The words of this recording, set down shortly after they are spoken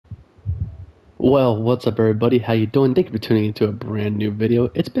Well, what's up everybody? How you doing? Thank you for tuning into a brand new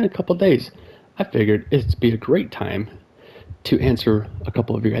video. It's been a couple days. I figured it'd be a great time to answer a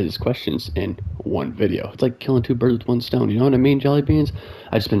couple of your guys' questions in one video. It's like killing two birds with one stone, you know what I mean, jelly beans?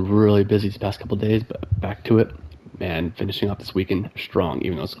 I've just been really busy these past couple days, but back to it and finishing off this weekend strong,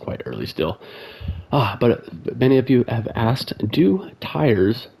 even though it's quite early still. But many of you have asked, do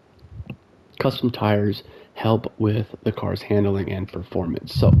custom tires help with the car's handling and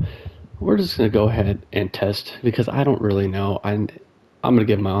performance? So we're just going to go ahead and test because I don't really know. I'm going to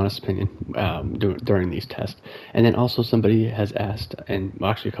give my honest opinion during these tests. And then also somebody has asked, and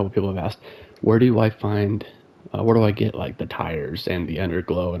well, actually a couple people have asked, where do I get like the tires and the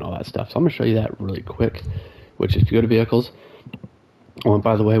underglow and all that stuff? So I'm going to show you that really quick, which if you go to vehicles. Oh, and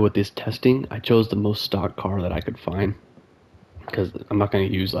by the way, with this testing, I chose the most stock car that I could find because I'm not going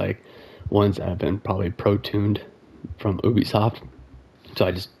to use like ones that have been probably pro-tuned from Ubisoft. So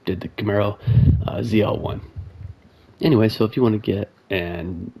I just did the Camaro ZL1. Anyway, so if you want to get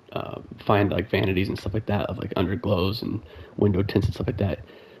and find like vanities and stuff like that of like underglows and window tints and stuff like that,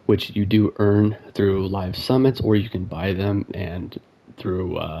 which you do earn through live summits, or you can buy them and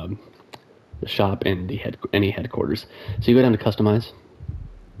through the shop in any headquarters. So you go down to customize,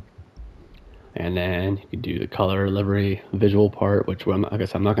 and then you can do the color, livery, visual part, which like I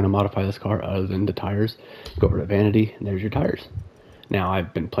said, I'm not going to modify this car other than the tires. Go over to vanity, and there's your tires. Now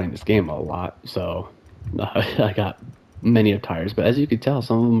I've been playing this game a lot, so I got many of tires, but as you can tell,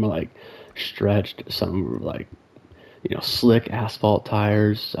 some of them are like stretched, some are like, slick asphalt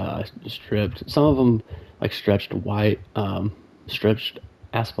tires, stripped. Some of them like stretched white, stretched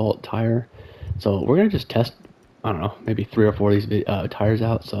asphalt tire. So we're gonna just test, I don't know, maybe 3 or 4 of these tires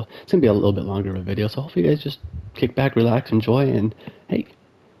out. So it's gonna be a little bit longer of a video. So hopefully you guys just kick back, relax, enjoy, and hey,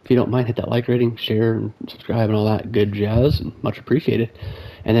 if you don't mind, hit that like rating, share, and subscribe, and all that good jazz, and much appreciated.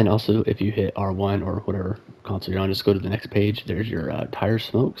 And then also, if you hit R1 or whatever console you're on, just go to the next page. There's your tire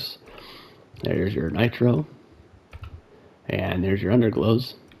smokes. There's your nitro. And there's your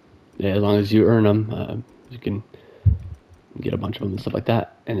underglows. Yeah, as long as you earn them, you can get a bunch of them and stuff like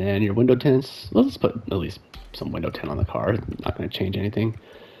that. And then your window tints. Let's put at least some window tint on the car. Not going to change anything.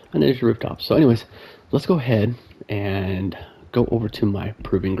 And there's your rooftop. So anyways, let's go ahead and go over to my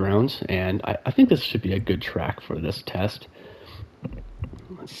proving grounds. And I think this should be a good track for this test.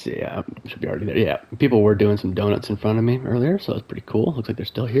 Let's see, should be already there. Yeah, people were doing some donuts in front of me earlier, so it's pretty cool. Looks like they're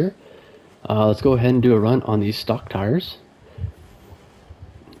still here. Let's go ahead and do a run on these stock tires.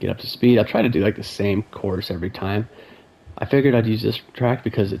 Get up to speed. I'll try to do like the same course every time. I figured I'd use this track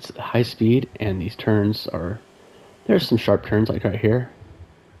because it's high speed and these turns there's some sharp turns like right here.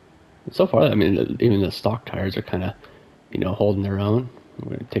 So far, I mean, even the stock tires are kind of, holding their own. I'm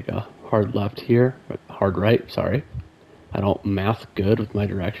going to take a hard left here, hard right, sorry. I don't math good with my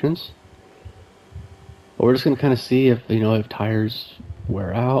directions. But we're just going to kind of see if tires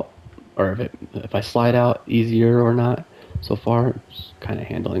wear out, or if I slide out easier or not. So far, it's kind of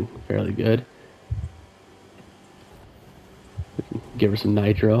handling fairly good. Give her some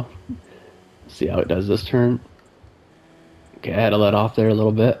nitro. See how it does this turn. Okay, I had to let off there a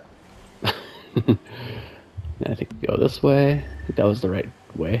little bit. I think we go this way. I think that was the right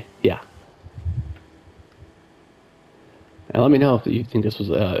way. Yeah. And let me know if you think this was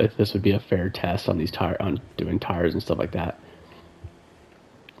if this would be a fair test on these doing tires and stuff like that.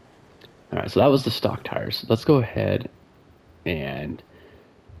 All right, so that was the stock tires. Let's go ahead and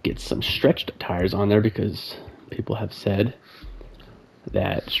get some stretched tires on there because people have said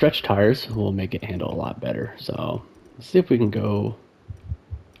that stretched tires will make it handle a lot better. So let's see if we can go.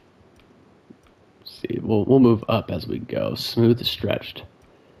 See, we'll move up as we go. Smooth to stretched.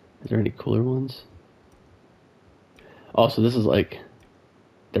 Is there any cooler ones? Oh, so this is like,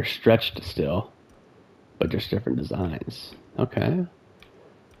 they're stretched still, but just different designs. Okay.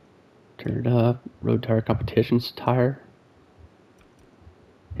 Turn it up. Road tire competitions tire.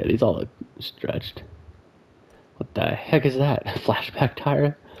 Yeah, these all look stretched. What the heck is that? Flashback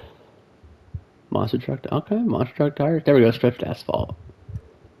tire? Monster truck. Okay, monster truck tires. There we go. Stretched asphalt.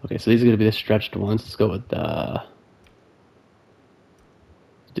 Okay, so these are going to be the stretched ones. Let's go with let's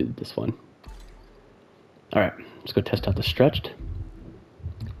do this one. All right, let's go test out the stretched.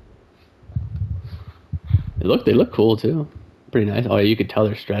 They look cool too. Pretty nice. Oh yeah, you could tell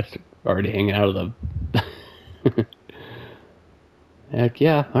they're stretched, already hanging out of the. Heck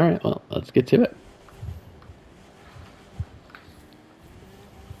yeah! All right, well, let's get to it.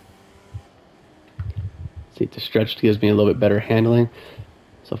 See, the stretched gives me a little bit better handling.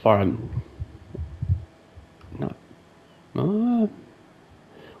 So far, I'm not.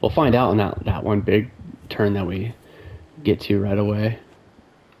 We'll find out on that one big turn that we get to right away.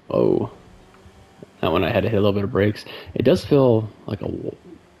 Whoa. when I had to hit a little bit of brakes. It does feel like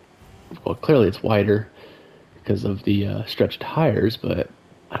well, clearly it's wider because of the stretched tires, but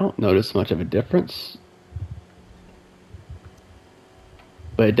I don't notice much of a difference.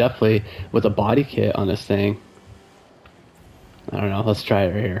 But it definitely, with a body kit on this thing, I don't know, let's try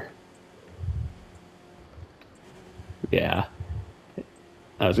it right here. Yeah,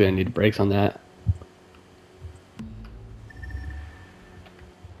 I was gonna need brakes on that.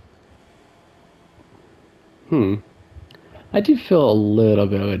 I do feel a little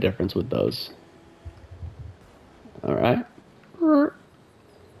bit of a difference with those. All right, a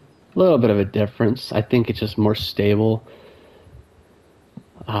little bit of a difference. I think it's just more stable.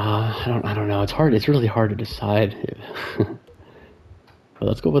 I don't know. It's hard. It's really hard to decide. But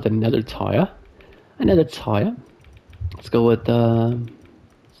let's go with another tire. Another tire. Let's go with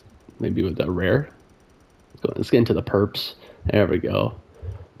maybe with the rare. Let's get into the perps. There we go.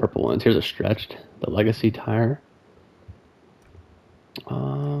 Purple ones. Here's a stretched. The legacy tire.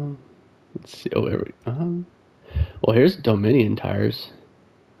 Let's see. Oh, there we. Well, here's Dominion tires.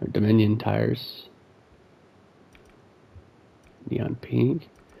 Or Dominion tires. Neon pink.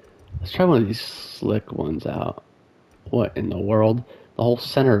 Let's try one of these slick ones out. What in the world? The whole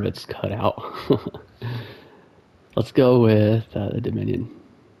center of it's cut out. Let's go with the Dominion.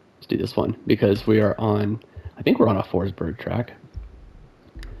 Let's do this one because we are on, I think we're on a Forsberg track.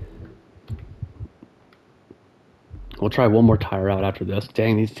 We'll try one more tire out after this.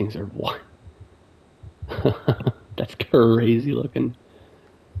 Dang, these things are what? That's crazy looking.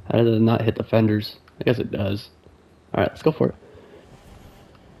 How does it not hit the fenders? I guess it does. All right, let's go for it.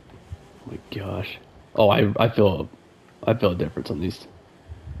 Oh my gosh. Oh, I feel a difference on these.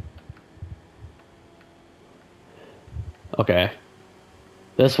 Okay.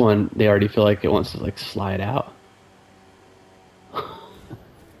 This one, they already feel like it wants to like slide out.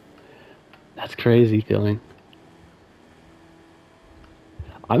 That's crazy feeling.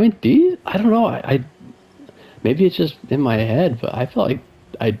 I mean, these, I don't know. I maybe it's just in my head, but I feel like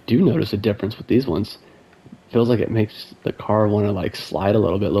I do notice a difference with these ones. Feels like it makes the car want to like slide a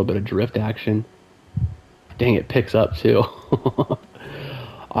little bit of drift action. Dang, it picks up too.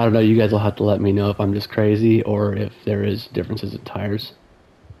 I don't know, you guys will have to let me know if I'm just crazy or if there is differences in tires.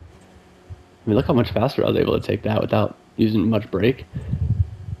 I mean, look how much faster I was able to take that without using much brake.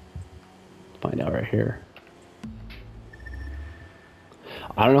 Find out right here.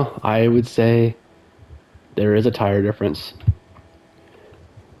 I don't know, I would say there is a tire difference.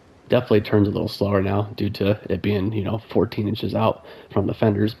 Definitely turns a little slower now due to it being, 14 inches out from the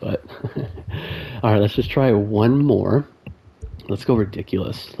fenders, but all right, let's just try one more. Let's go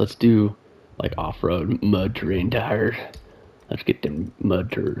ridiculous. Let's do like off-road mud terrain tires. Let's get them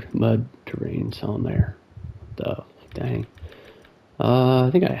mud terrains on there. The dang. I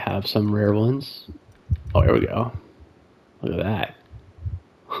think I have some rare ones. Oh, here we go. Look at that.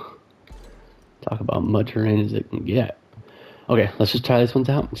 Talk about mud terrain as it can get. Okay, let's just try these ones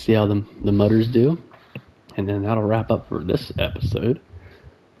out and see how the mudders do. And then that'll wrap up for this episode.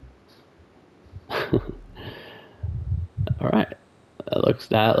 Alright.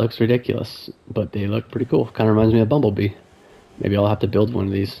 That looks ridiculous, but they look pretty cool. Kind of reminds me of Bumblebee. Maybe I'll have to build one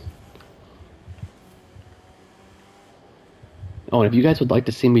of these. Oh, and if you guys would like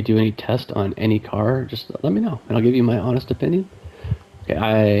to see me do any test on any car, just let me know, and I'll give you my honest opinion.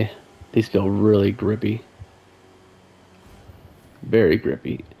 Okay, these feel really grippy. Very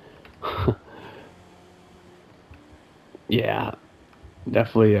grippy. Yeah,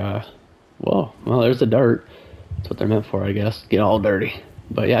 definitely. Well, there's the dirt. That's what they're meant for, I guess. Get all dirty.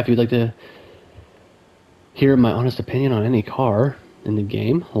 But yeah, if you'd like to hear my honest opinion on any car in the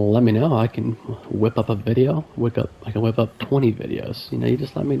game, let me know. I can whip up a video. I can whip up 20 videos. You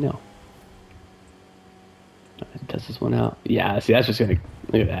just let me know. Test this one out. Yeah, see, that's just gonna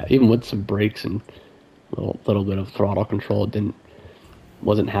look at that. Even with some brakes and a little bit of throttle control,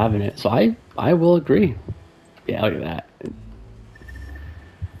 wasn't having it. So I will agree. Yeah, look at that.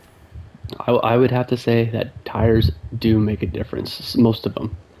 I would have to say that tires do make a difference. Most of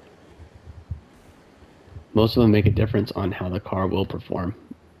them. Most of them make a difference on how the car will perform.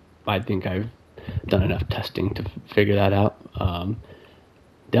 I think I've done enough testing to figure that out.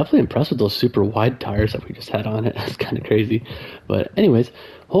 Definitely impressed with those super wide tires that we just had on it. That's kind of crazy. But anyways,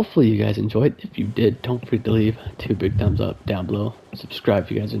 hopefully you guys enjoyed. If you did, don't forget to leave 2 big thumbs up down below. Subscribe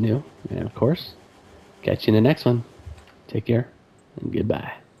if you guys are new. And of course, catch you in the next one. Take care and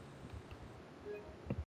goodbye.